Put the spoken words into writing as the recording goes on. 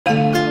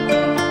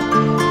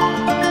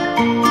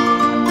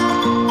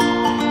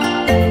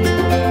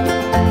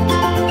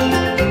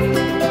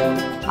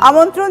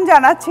আমন্ত্রণ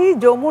জানাচ্ছি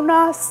Jamuna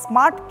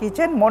smart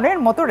kitchen মনের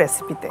মতো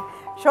রেসিপিতে।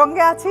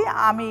 সঙ্গে আছি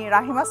আমি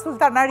রাহিমা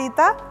সুলতানা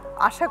রিতা।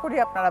 আশা করি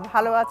আপনারা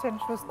ভালো আছেন,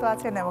 সুস্থ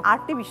আছেন এবং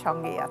RTV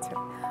সঙ্গেই আছেন।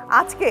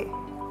 আজকে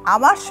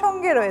আমার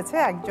সঙ্গে রয়েছে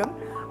একজন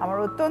আমার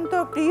অত্যন্ত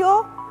প্রিয়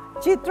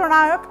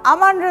চিত্রনায়ক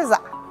আমান রেজা।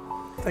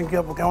 থ্যাংক ইউ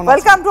আপু, কেমন আছেন?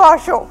 Welcome to our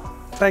show.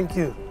 Thank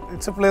you,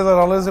 it's a pleasure,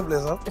 always a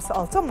pleasure. It's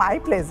also my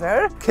pleasure.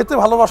 খেতে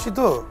ভালোবাসি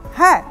তো।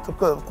 হ্যাঁ, তো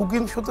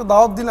কুকিং শোতে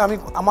দাওয়াত দিলে আমি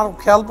আমার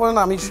খেয়াল পড়ে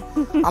না, আমি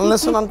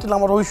আনলেস এন্ড আনটিল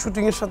আমার ওই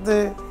শুটিং এর সাথে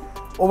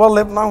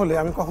ওভারল্যাপ না হলে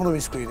আমি কখনো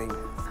মিস করি নাই।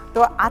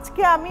 তো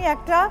আজকে আমি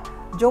একটা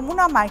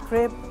যমুনা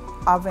মাইক্রোওয়েভ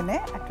ওভেনে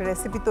একটা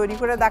রেসিপি তৈরি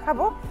করে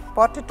দেখাবো,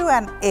 পটেটো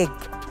অ্যান্ড এগ।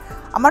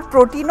 আমার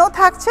প্রোটিনও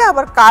থাকছে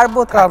আবার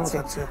কার্বও থাকছে।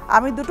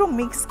 আমি দুটো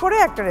মিক্স করে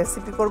একটা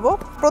রেসিপি করব।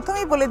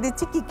 প্রথমেই বলে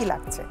দিচ্ছি কি কি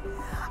লাগছে।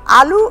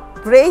 আলু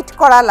গ্রেট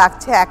করা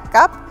লাগছে 1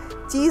 কাপ,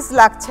 চিজ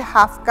লাগছে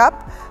 1/2 কাপ,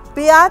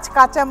 পেঁয়াজ,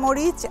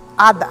 কাঁচামরিচ,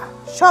 আদা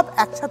সব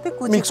একসাথে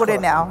কুচি করে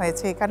নেওয়া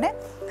হয়েছে এখানে।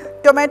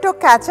 টমেটো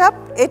ক্যাচাপ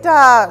এটা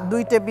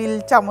 2 টেবিল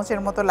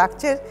চামচের মতো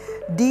লাগছে,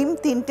 ডিম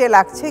 3টে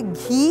লাগছে,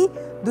 ঘি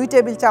 2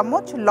 টেবিল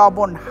চামচ,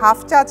 লবণ 1/2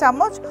 চা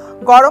চামচ,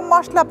 গরম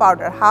মশলা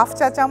পাউডার 1/2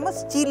 চা চামচ,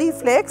 চিলি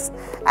ফ্লেক্স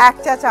 1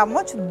 চা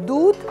চামচ,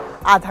 দুধ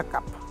 1/2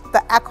 কাপ। তো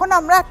এখন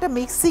আমরা একটা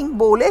মিক্সিং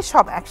বোলে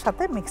সব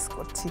একসাথে মিক্স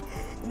করছি।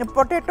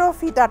 পটেটো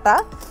ফিটাটা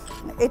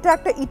এটা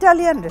একটা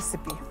ইটালিয়ান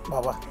রেসিপি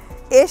বাবা।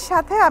 এর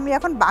সাথে আমি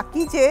এখন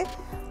বাকি যে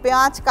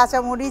পেঁয়াজ,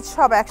 কাঁচামরিচ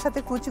সব একসাথে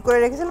কুচি করে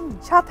রেখেছিলাম,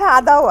 সাথে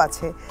আদাও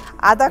আছে।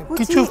 আদা কুচি,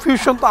 কিছু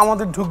ফিউশন তো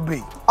আমাদের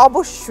ঢুকবেই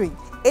অবশ্যই।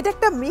 এটা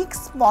একটা মিক্স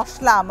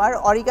মশলা, আমার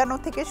অরিগানো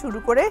থেকে শুরু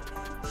করে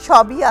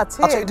সবই আছে।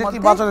 আচ্ছা, এটা কি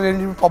বাজারে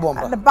রেডি পাবো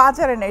আমরা?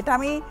 বাজারে না, এটা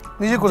আমি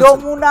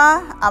যমুনা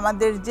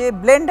আমাদের যে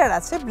ব্লেন্ডার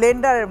আছে,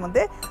 ব্লেন্ডারের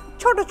মধ্যে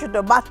ছোট ছোট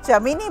বাচ্চা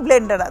মিনি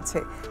ব্লেন্ডার আছে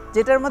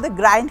যেটার মধ্যে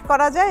গ্রাইন্ড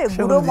করা যায়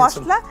গুঁড়ো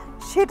মশলা,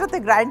 সেটাতে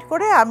গ্রাইন্ড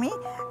করে আমি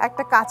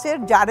একটা কাচের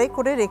জারে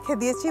করে রেখে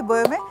দিয়েছি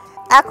বয়মে।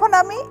 এখন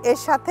আমি এর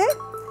সাথে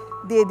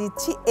দিয়ে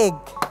দিচ্ছি এগ।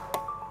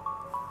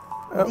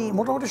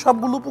 মোটামুটি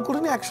সবগুলো পুকুরে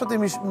নিয়ে একসাথে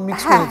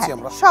মিক্স করেছি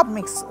আমরা, সব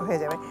মিক্স হয়ে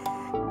যাবে।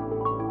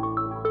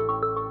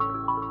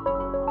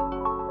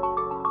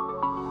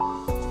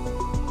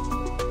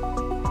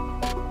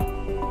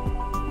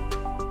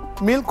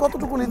 মিল্ক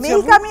কতটুকু নিচ্ছি?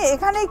 মিল্ক আমি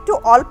এখানে একটু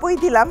অল্পই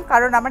দিলাম,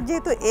 কারণ আমার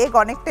যেহেতু এগ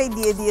অনেকটাই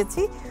দিয়ে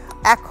দিয়েছি।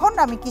 এখন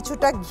আমি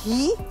কিছুটা ঘি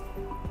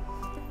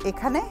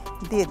এখানে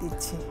দিয়ে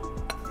দিচ্ছি।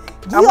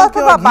 ঘি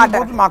অথবা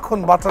বাটার, মাখন,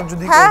 বাটার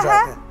যদি কেউ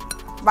চায়।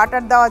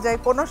 বাটার দেওয়া যায়,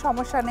 কোনো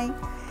সমস্যা নেই।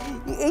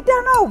 এটা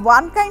না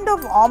ওয়ান কাইন্ড অফ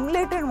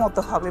অমলেটের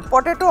মতো হবে,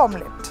 পটেটো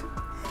অমলেট।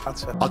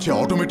 আচ্ছা,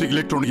 automatic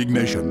electronic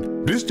ignition,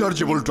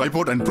 rechargeable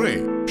tripod and tray,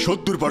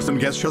 70%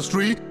 gas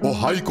সাশ্রয়ী ও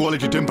high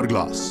quality temper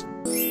glass.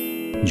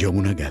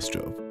 Jamuna gas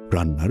stove,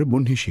 রান্নার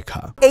বন্ধি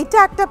শিখা। এইটা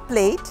একটা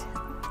প্লেট,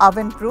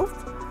 ওভেন প্রুফ।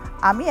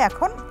 আমি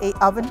এখন এই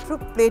ওভেন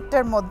প্রুফ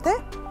প্লেটটার মধ্যে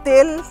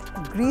তেল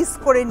গ্রিস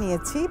করে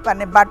নিয়েছি,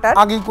 মানে বাটার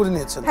আগেই করে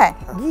নিয়েছেন? হ্যাঁ,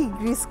 ঘি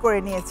গ্রিস করে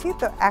নিয়েছি।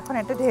 তো এখন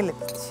এটা ঢেলে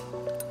দিচ্ছি।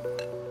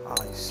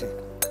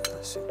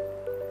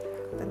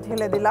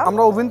 ঢেলে দিলাম।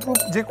 আমরা ওভেন প্রুফ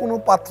যে কোনো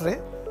পাত্রে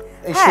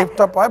এই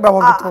শেপটা পায়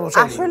ব্যবহার করতে পারবো।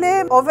 আসলে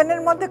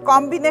ওভেনের মধ্যে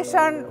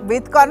combination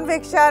with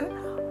convection,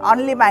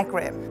 only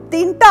microwave,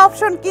 3টা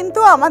অপশন কিন্তু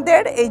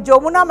আমাদের এই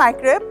যমুনা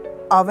মাইক্রোওয়েভ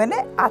ওভেনে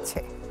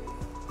আছে,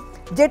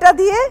 যেটা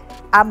দিয়ে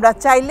আমরা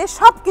চাইলে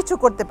সব কিছু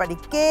করতে পারি।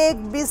 কেক,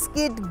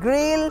 বিস্কিট,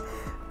 গ্রিল,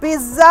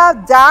 পিৎজা,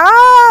 যা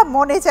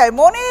মনে চায়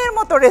মনের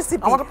মতো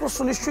রেসিপি। আমার প্রশ্ন,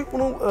 নিশ্চয়ই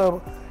কোনো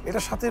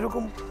এটার সাথে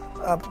এরকম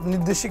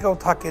নির্দেশিকাও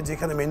থাকে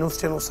যেখানে মেনুস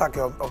টেনুস থাকে?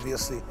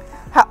 অবভিয়াসলি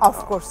হ্যাঁ,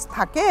 অফকোর্স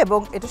থাকে, এবং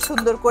এটা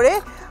সুন্দর করে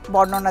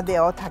বর্ণনা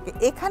দেওয়াও থাকে।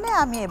 এখানে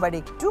আমি এবার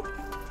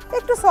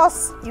একটু সস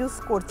ইউজ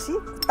করছি,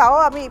 তাও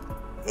আমি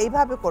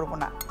এইভাবে করব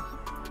না,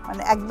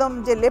 মানে একদম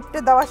যে লেফটে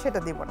দেওয়া সেটা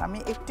দিব না, আমি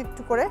একটু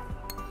একটু করে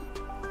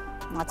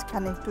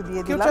মাঝখানে একটু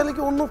দিয়ে দিলাম। চাইলে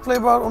কি অন্য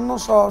ফ্লেভার, অন্য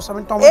সস,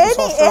 আমি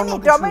টমেটো সস,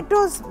 টমেটো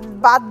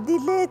বাদ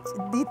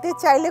দিতে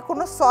চাইলে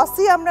কোনো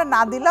সসই আমরা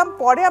না দিলাম,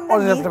 পরে আমরা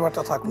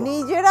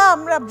নিজেরা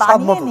আমরা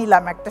বানিয়ে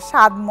নিলাম একটা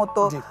স্বাদ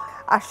মতো।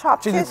 আর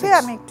সবশেষে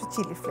আমি একটু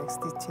চিলি ফ্লেক্স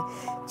দিচ্ছি।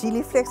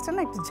 চিলি ফ্লেক্সটা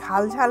না একটু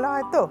ঝাল ঝাল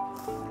হয়, তো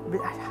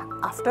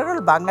আফটার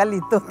অল বাঙালি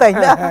তো, তাই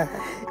না?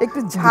 একটু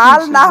ঝাল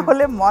না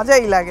হলে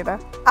মজাই লাগে না।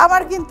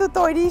 আমার কিন্তু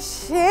তৈরি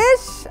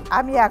শেষ।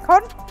 আমি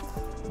এখন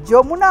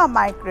যমুনা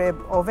মাইক্রোওয়েভ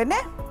ওভেনে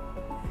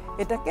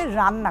এটাকে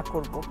রান্না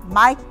করব,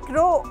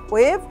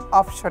 মাইক্রোওয়েভ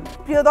অপশনে।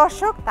 প্রিয়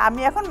দর্শক,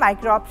 আমি এখন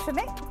মাইক্রো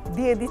অপশনে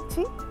দিয়ে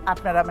দিচ্ছি,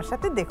 আপনারা আমার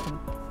সাথে দেখুন।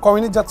 কয়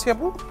মিনিট যাচ্ছে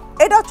আপু?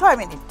 এটা 6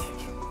 মিনিট।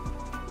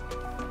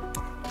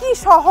 কি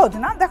সহজ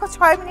না? দেখো,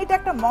 6 মিনিটে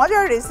একটা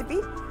মজার রেসিপি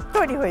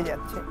তৈরি হয়ে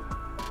যাচ্ছে।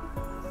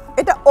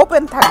 এটা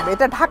ওপেন থাকবে,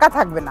 এটা ঢাকা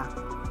থাকবে না।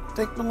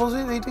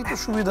 টেকনোলজির এইটাই তো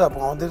সুবিধা,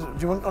 আমাদের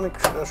জীবনটা অনেক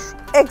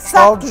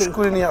সহজ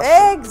করে নিয়ে আসে।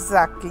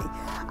 এক্স্যাক্টলি।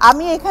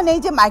 আমি এখানে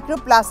এই যে মাইক্রো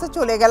প্লাসে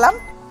চলে গেলাম।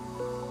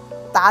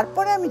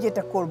 তারপরে আমি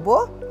যেটা করব,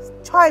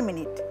 6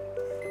 মিনিট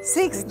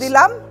 6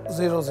 দিলাম,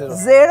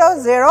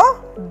 00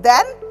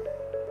 দেন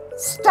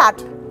স্টার্ট।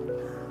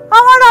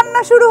 আমার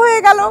রান্না শুরু হয়ে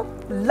গেল।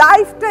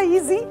 লাইফটা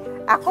ইজি।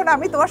 এখন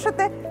আমি তোমার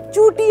সাথে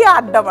চুটিয়ে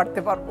আড্ডা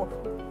মারতে পারবো।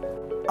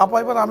 আপা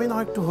এবার আমি না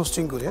একটু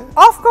হোস্টিং করি।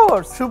 Of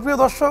course. সুপ্রিয়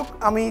দর্শক,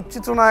 আমি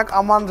চিত্রনায়ক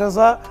আমান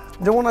রেজা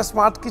যমুনা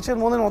স্মার্ট কিচেন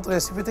মনের মতো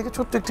রেসিপি থেকে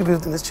ছোট্ট একটি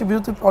বিরতি নিচ্ছি।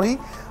 বিরতির পরেই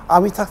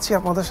আমি থাকছি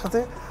আপনাদের সাথে,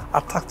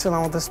 আর থাকছেন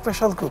আমাদের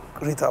স্পেশাল কুক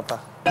রীতা আপা।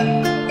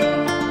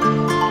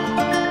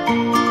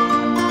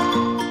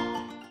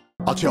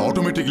 আছে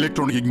automatic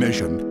electronic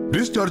ignition,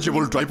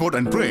 rechargeable tripod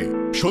and tray,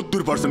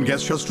 70%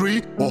 gas সাশ্রয়ী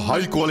ও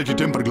high quality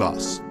temper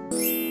glass.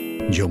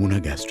 Jamuna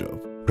gas stove,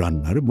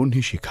 রান্নার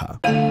বন্ধি শিখা।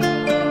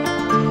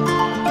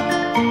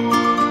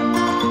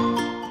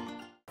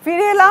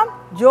 ফিরে এলাম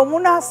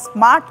যমুনা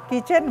স্মার্ট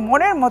কিচেন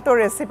মনের মতো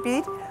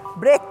রেসিপির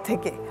ব্রেক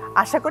থেকে।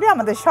 আশা করি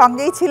আমাদের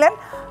সঙ্গেই ছিলেন।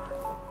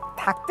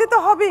 থাকতে তো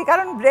হবেই,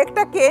 কারণ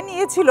ব্রেকটা কে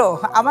নিয়েছিল?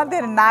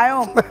 আমাদের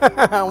নায়ক।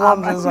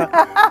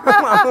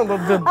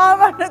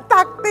 আমার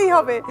থাকতেই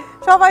হবে,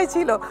 সবাই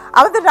ছিল।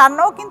 আমাদের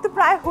রান্নাও কিন্তু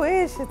প্রায় হয়ে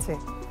এসেছে,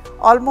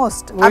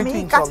 অলমোস্ট। আমি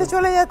কাছে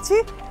চলে যাচ্ছি,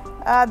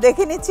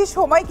 দেখে নিচ্ছি।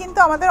 সময় কিন্তু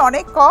আমাদের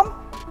অনেক কম,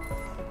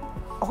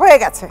 হয়ে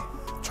গেছে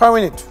 6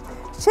 মিনিট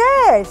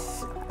শেষ।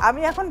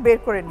 আমি এখন বের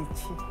করে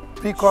নিচ্ছি।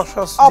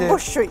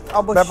 অবশ্যই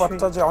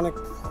ব্যাপারটা যে অনেক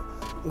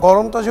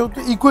গরমটা যেহেতু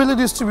ইকুয়ালি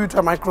ডিস্ট্রিবিউট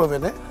হয়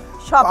মাইক্রোওভেনে,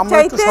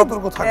 সবচাইতে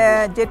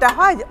যেটা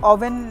হয়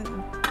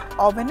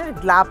ওভেনের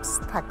গ্লাভস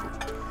থাকে,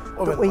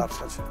 ওই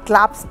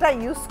গ্লাভসটা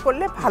ইউজ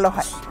করলে ভালো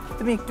হয়।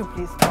 তুমি একটু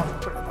প্লিজ বন্ধ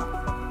করে দাও।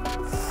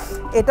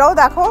 এটাও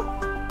দেখো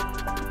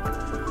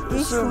কি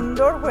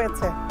সুন্দর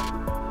হয়েছে।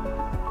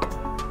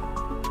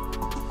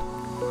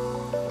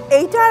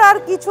 এইটার আর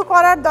কিছু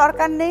করার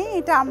দরকার নেই,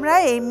 এটা আমরা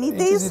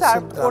এমনিতেই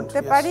সার্ভ করতে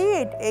পারি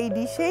এই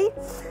ডিশেই।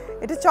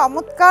 এটা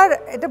চমৎকার।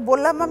 এটা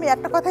বললাম, আমি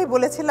একটা কথাই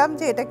বলেছিলাম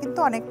যে এটা কিন্তু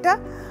অনেকটা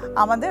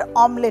আমাদের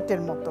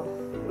অমলেটের মতো।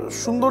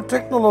 সুন্দর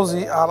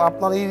টেকনোলজি আর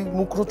আপনার এই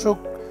মুখরোচক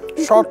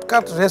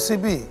শর্টকাট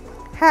রেসিপি।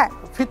 হ্যাঁ,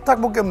 ফিট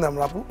থাকবো কেমনে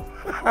আমরা আপু?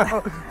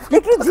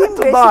 একটু জিম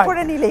বেশি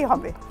করে নিলেই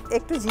হবে,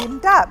 একটু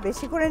জিমটা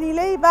বেশি করে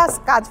নিলেই বাস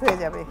কাজ হয়ে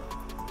যাবে।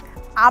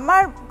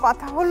 আমার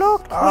কথা হলো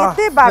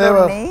খেতে বারণ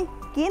নেই,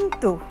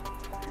 কিন্তু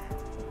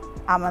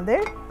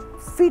আমাদের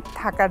ফিট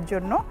থাকার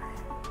জন্য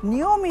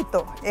নিয়মিত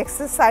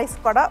এক্সারসাইজ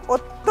করা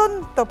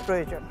অত্যন্ত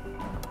প্রয়োজন।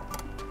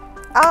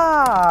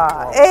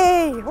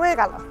 এই হয়ে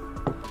গেল।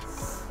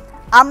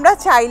 আমরা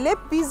চাইলে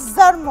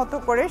পিৎজার মতো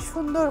করে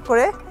সুন্দর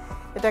করে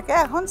এটাকে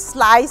এখন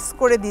স্লাইস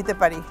করে দিতে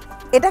পারি।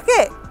 এটাকে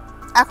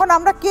এখন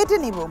আমরা কেটে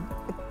নিব।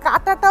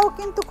 কাটাটাও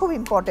কিন্তু খুব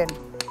ইম্পর্টেন্ট।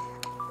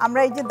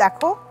 আমরা এই যে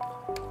দেখো,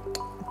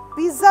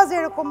 পিৎজা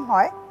যেরকম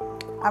হয়,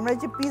 আমরা এই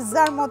যে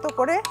পিৎজার মতো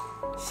করে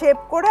শেপ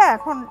করে,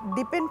 এখন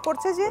ডিপেন্ড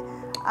করছে যে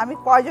আমি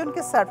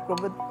কয়জনকে সার্ভ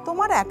করব।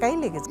 তোমার একাই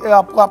লেগে যাবে।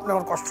 আপনি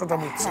আমার কষ্টটা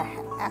বুঝছেন।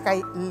 একাই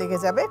লেগে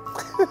যাবে,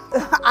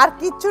 আর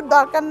কিচ্ছুর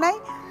দরকার নাই,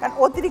 কারণ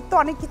অতিরিক্ত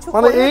অনেক কিছু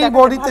মানে এই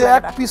বডিতে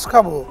এক পিস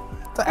খাবো।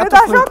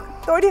 দর্শক,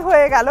 তৈরি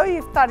হয়ে গেল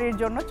ইফতারের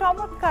জন্য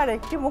চমৎকার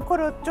একটি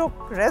মুখরোচক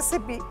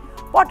রেসিপি,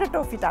 পটেটো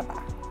ফিটাটা।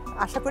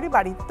 আশা করি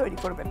বাড়িতে তৈরি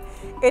করবেন।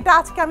 এটা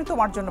আজকে আমি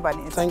তোমার জন্য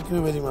বানিয়েছি। Thank you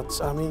very much.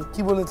 আমি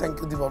কি বলে থ্যাংক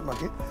ইউ দিব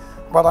আপনাকে?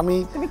 বাট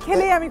তুমি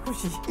খেলেই আমি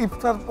খুশি।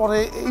 ইফতার পরে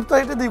ইফতার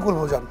এটা দিয়ে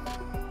করবো জান।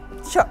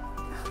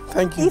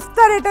 Thank you.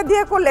 ইফতার এটা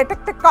দিয়ে করলে এটা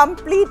একটা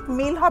কমপ্লিট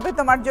মিল হবে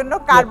তোমার জন্য।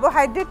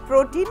 কার্বোহাইড্রেট,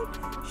 প্রোটিন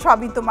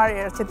সবই তোমার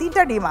আছে।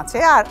 3টা ডিম আছে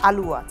আর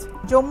আলু আছে।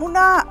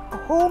 যমুনা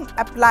হোম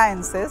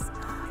অ্যাপ্লায়েন্সেস,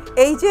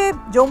 এই যে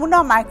যমুনা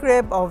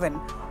মাইক্রোওয়েভ ওভেন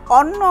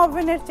অন্য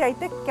ওভেনের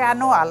চাইতে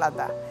কেন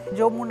আলাদা,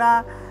 যমুনা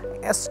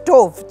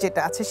স্টোভ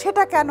যেটা আছে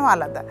সেটা কেন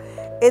আলাদা,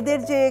 এদের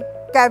যে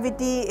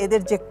ক্যাভিটি,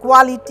 এদের যে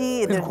কোয়ালিটি,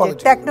 এদের যে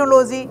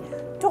টেকনোলজি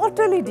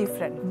টোটালি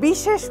ডিফারেন্ট।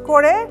 বিশেষ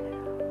করে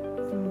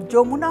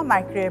যমুনা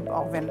মাইক্রোওয়েভ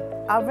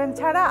ওভেন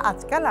ছাড়া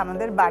আজকাল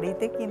আমাদের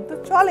বাড়িতে কিন্তু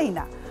চলেই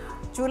না।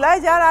 চুলায়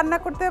যা রান্না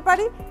করতে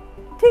পারি,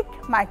 ঠিক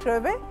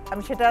মাইক্রোওয়েভে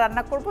আমি সেটা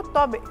রান্না করব।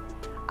 তবে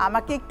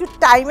আমাকে একটু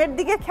টাইমের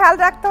দিকে খেয়াল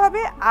রাখতে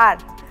হবে, আর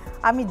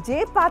আমি যে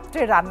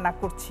পাত্রে রান্না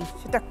করছি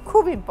সেটা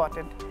খুব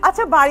ইম্পর্টেন্ট।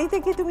 আচ্ছা, বাড়িতে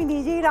কি তুমি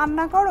নিজেই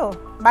রান্না করো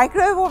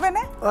মাইক্রোওয়েভ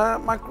ওভেনে?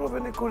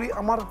 মাইক্রোওভেনে করি।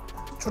 আমার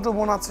ছোট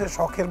বোন আছে,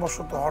 শখের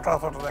বশত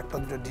হঠাৎ একটা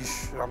দুটো ডিশ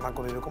রান্না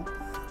করে এরকম।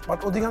 বাট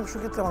অধিকাংশ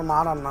ক্ষেত্রে আমার মা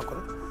রান্না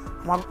করে।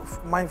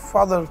 My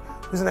father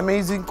is an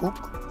amazing cook,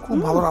 খুব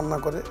ভালো রান্না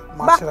করে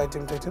মাছের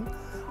আইটেম।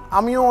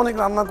 আমিও অনেক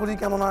রান্না করি,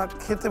 কেননা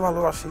খেতে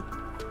ভালোবাসি।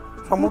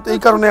 সম্ভবত এই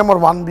কারণে আমার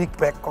 1 বিগ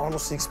প্যাক, কখনো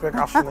 6 প্যাক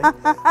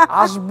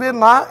আসবে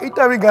না, এটা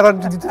আমি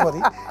গ্যারান্টি দিতে পারি।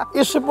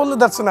 এসে পড়লে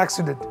দ্যাটস অ্যান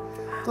অ্যাক্সিডেন্ট।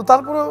 তো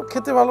তারপরেও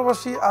খেতে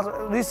ভালোবাসি। আর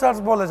রিসার্চ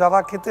বলে যারা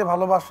খেতে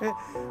ভালোবাসে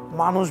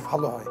মানুষ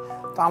ভালো হয়।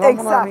 তো আমার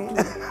মনে হয়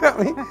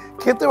আমি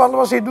খেতে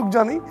ভালোবাসি, এইটুক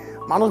জানি।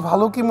 মানুষ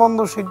ভালো কি মন্দ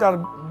সেটা আর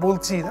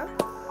বলছি না।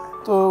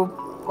 তো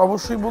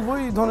অবশ্যই বলবো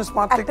এই ধরনের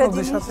স্মার্ট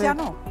টেকনোলজির সাথে।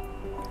 জানো,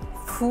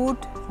 ফুড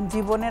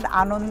জীবনের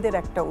আনন্দের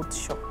একটা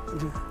উৎস।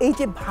 এই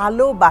যে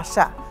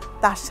ভালোবাসা,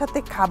 তার সাথে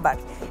খাবার,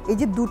 এই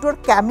যে দুটোর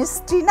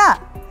কেমিস্ট্রি না,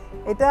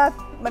 এটা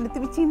মানে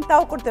তুমি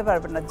চিন্তাও করতে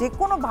পারবে না। যে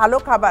কোনো ভালো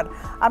খাবার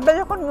আমরা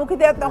যখন মুখে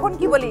দেয় তখন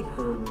কি বলি,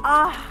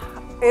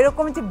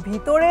 এরকম যে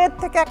ভিতরের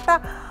থেকে একটা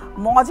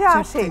মজা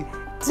আসে,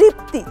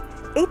 তৃপ্তি,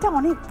 এইটা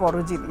অনেক বড়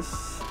জিনিস।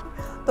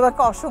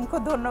 তোমাকে অসংখ্য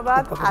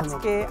ধন্যবাদ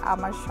আজকে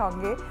আমার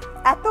সঙ্গে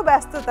এত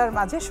ব্যস্ততার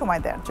মাঝে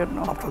সময় দেওয়ার জন্য।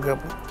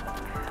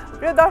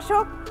 প্রিয়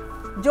দর্শক,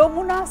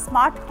 যমুনা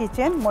স্মার্ট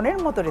কিচেন মনের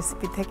মতো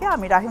রেসিপি থেকে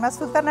আমি রাহিমা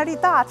সুলতানা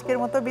রিতা আজকের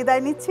মতো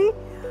বিদায় নিচ্ছি।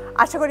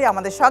 আশা করি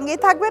আমাদের সঙ্গেই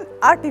থাকবেন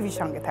আর টিভির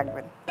সঙ্গে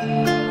থাকবেন।